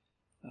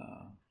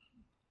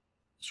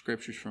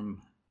scriptures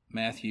from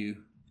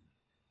Matthew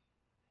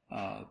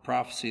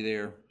prophecy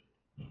there.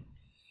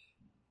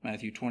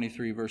 Matthew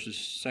 23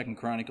 versus 2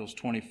 Chronicles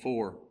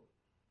 24.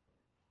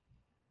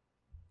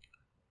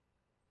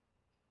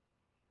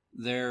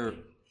 There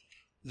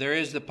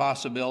is the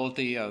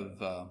possibility of,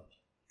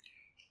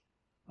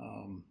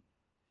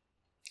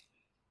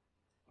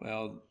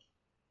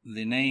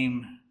 the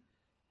name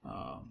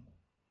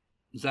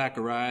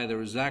Zechariah. There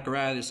was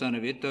Zechariah the son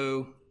of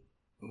Iddo,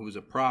 who was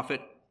a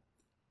prophet.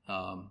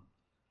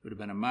 Would have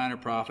been a minor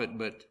prophet,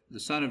 but the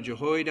son of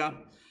Jehoiada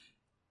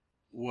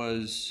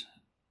was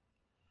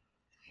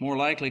more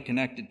likely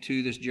connected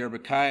to this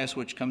Jerebbechias,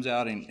 which comes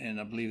out in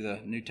I believe, the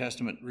New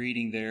Testament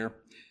reading there.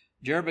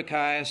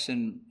 Jerebbechias,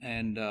 and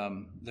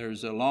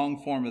there's a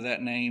long form of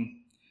that name,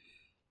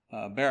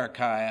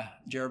 Berechiah.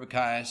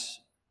 Jerebbechiah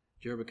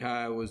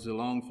was the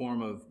long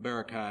form of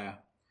Berechiah.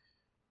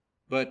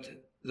 But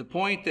the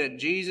point that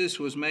Jesus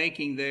was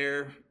making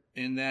there,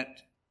 in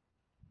that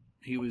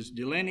he was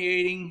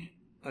delineating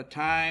a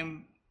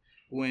time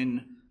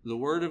when the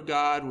word of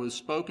God was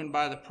spoken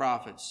by the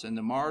prophets, and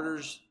the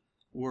martyrs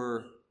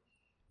were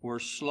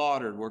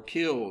slaughtered, were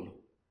killed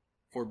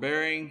for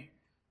bearing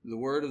the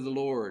word of the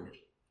Lord.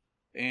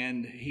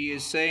 And he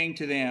is saying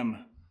to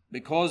them,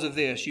 because of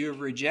this, you have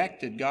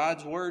rejected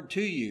God's word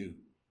to you,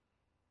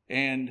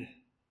 and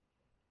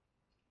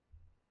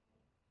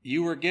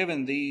you were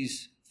given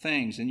these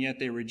things, and yet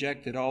they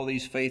rejected all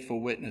these faithful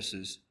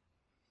witnesses.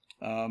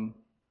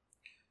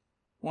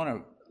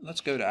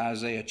 Let's go to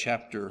Isaiah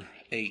chapter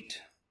 8.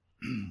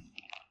 I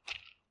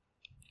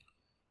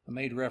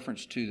made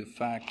reference to the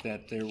fact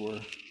that there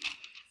were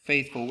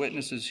faithful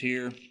witnesses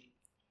here.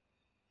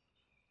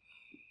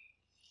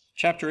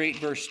 Chapter 8,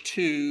 verse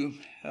 2.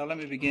 Let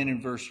me begin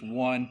in verse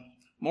 1.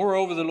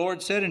 Moreover, the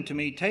Lord said unto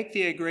me, take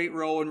thee a great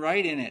roll and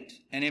write in it,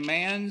 and a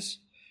man's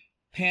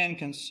pen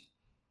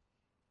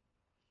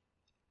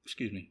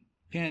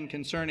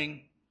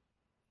concerning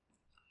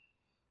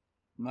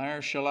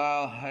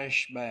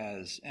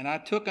Maher-shalal-hash-baz. And I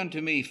took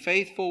unto me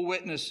faithful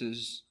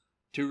witnesses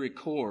to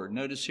record.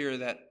 Notice here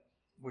that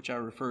which I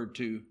referred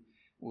to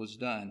was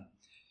done.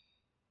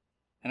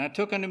 And I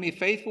took unto me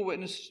faithful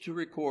witnesses to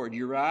record,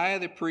 Uriah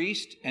the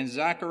priest and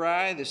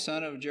Zechariah the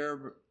son of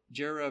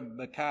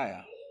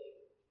Jeberechiah.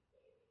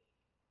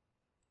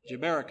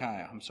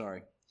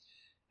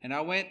 And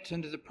I went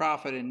unto the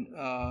prophet, and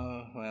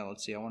I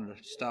wanted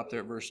to stop there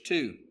at verse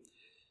 2.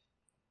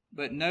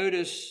 But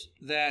notice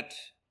that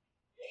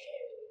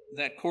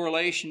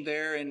correlation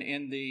there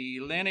in the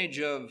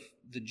lineage of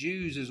the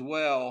Jews as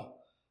well.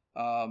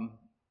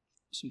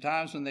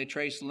 Sometimes when they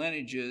trace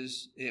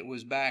lineages, it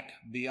was back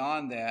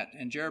beyond that,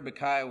 and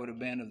Jerebbechiah would have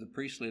been of the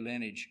priestly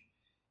lineage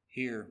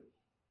here,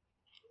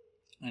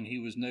 and he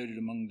was noted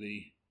among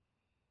the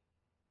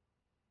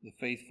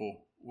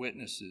faithful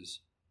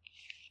witnesses.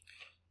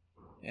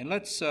 And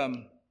let's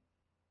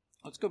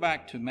go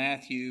back to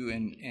Matthew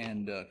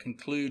and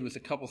conclude with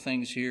a couple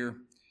things here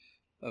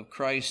of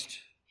Christ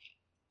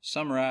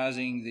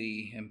summarizing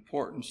the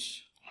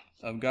importance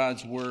of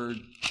God's Word.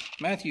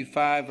 Matthew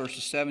 5,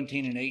 verses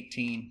 17 and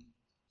 18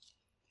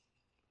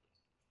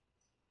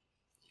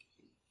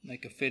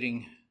 make a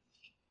fitting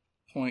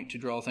point to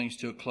draw things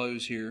to a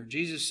close here.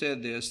 Jesus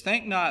said this,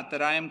 think not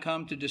that I am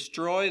come to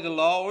destroy the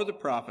law or the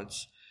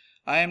prophets.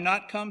 I am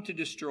not come to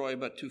destroy,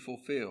 but to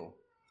fulfill.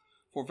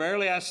 For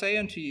verily I say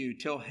unto you,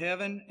 till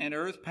heaven and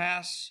earth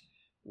pass,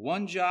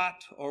 one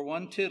jot or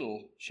one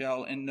tittle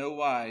shall in no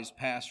wise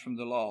pass from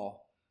the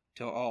law,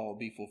 till all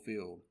be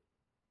fulfilled.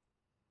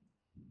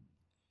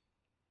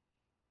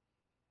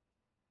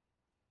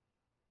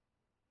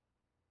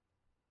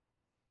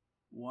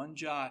 One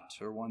jot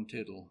or one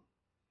tittle.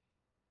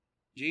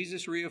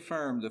 Jesus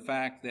reaffirmed the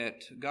fact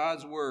that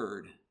God's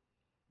word,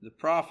 the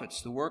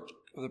prophets, the work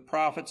of the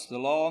prophets, the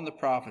law and the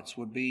prophets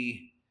would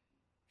be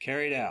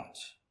carried out.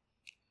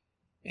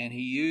 And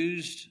he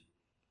used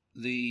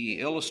the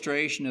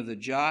illustration of the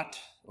jot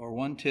or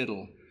one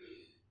tittle,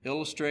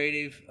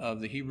 illustrative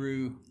of the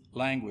Hebrew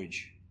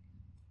language.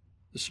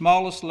 The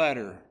smallest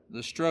letter,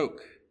 the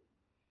stroke.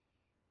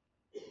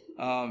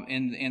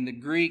 In the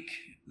Greek,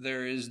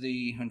 there is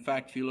in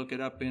fact, if you look it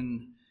up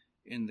in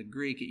the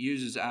Greek, it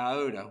uses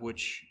iota,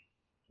 which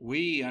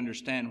we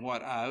understand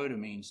what iota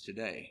means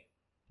today.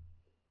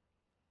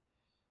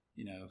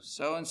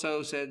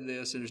 So-and-so said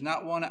this, and there's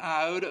not one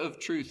iota of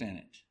truth in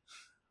it.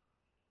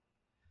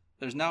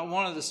 There's not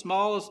one of the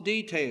smallest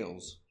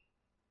details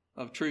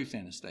of truth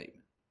in a statement.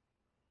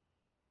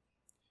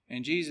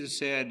 And Jesus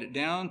said,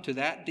 down to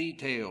that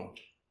detail,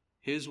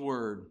 his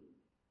word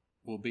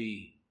will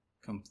be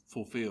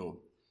fulfilled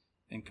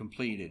and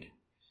completed.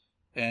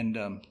 And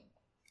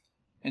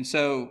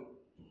so,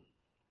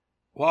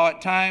 while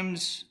at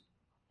times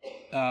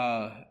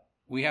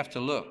we have to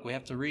look, we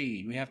have to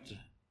read, we have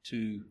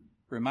to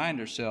remind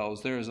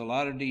ourselves, there is a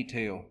lot of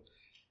detail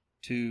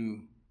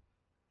to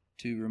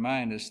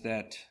remind us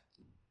that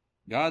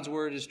God's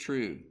word is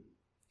true.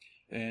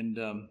 And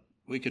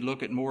we could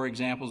look at more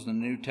examples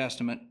in the New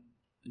Testament.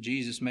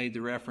 Jesus made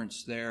the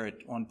reference there at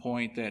one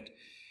point that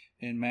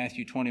in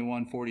Matthew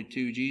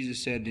 21:42,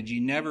 Jesus said, did you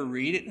never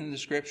read it in the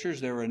Scriptures?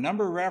 There were a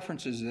number of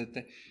references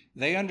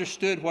they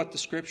understood what the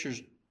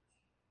Scriptures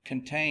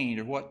contained,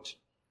 or what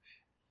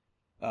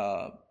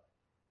the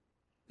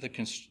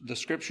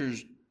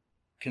Scriptures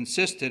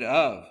consisted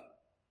of.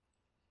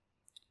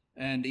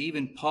 And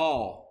even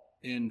Paul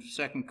in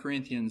 2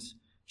 Corinthians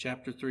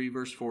chapter 3,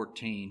 verse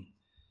 14,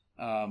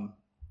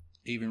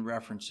 even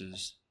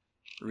references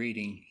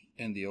reading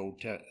in the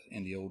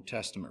Old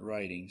Testament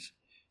writings.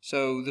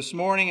 So this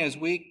morning, as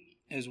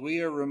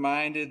we are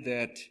reminded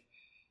that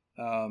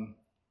the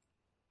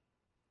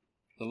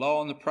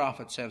law and the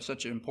prophets have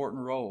such an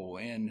important role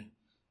in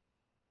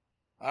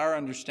our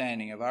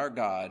understanding of our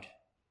God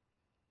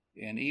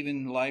and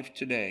even life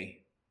today,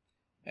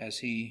 as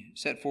He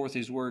set forth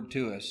His word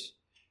to us,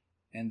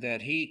 and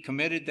that He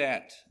committed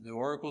the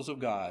oracles of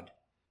God,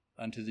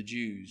 unto the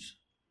Jews,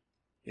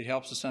 it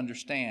helps us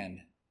understand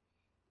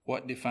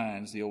what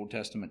defines the Old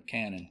Testament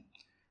canon,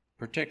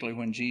 particularly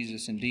when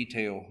Jesus in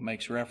detail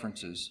makes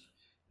references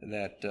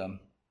that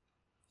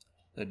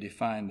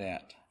define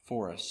that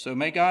for us. So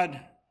may God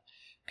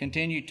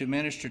continue to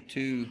minister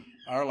to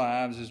our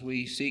lives as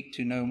we seek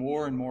to know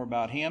more and more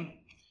about Him,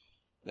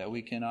 that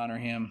we can honor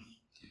Him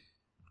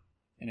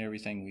in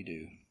everything we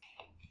do.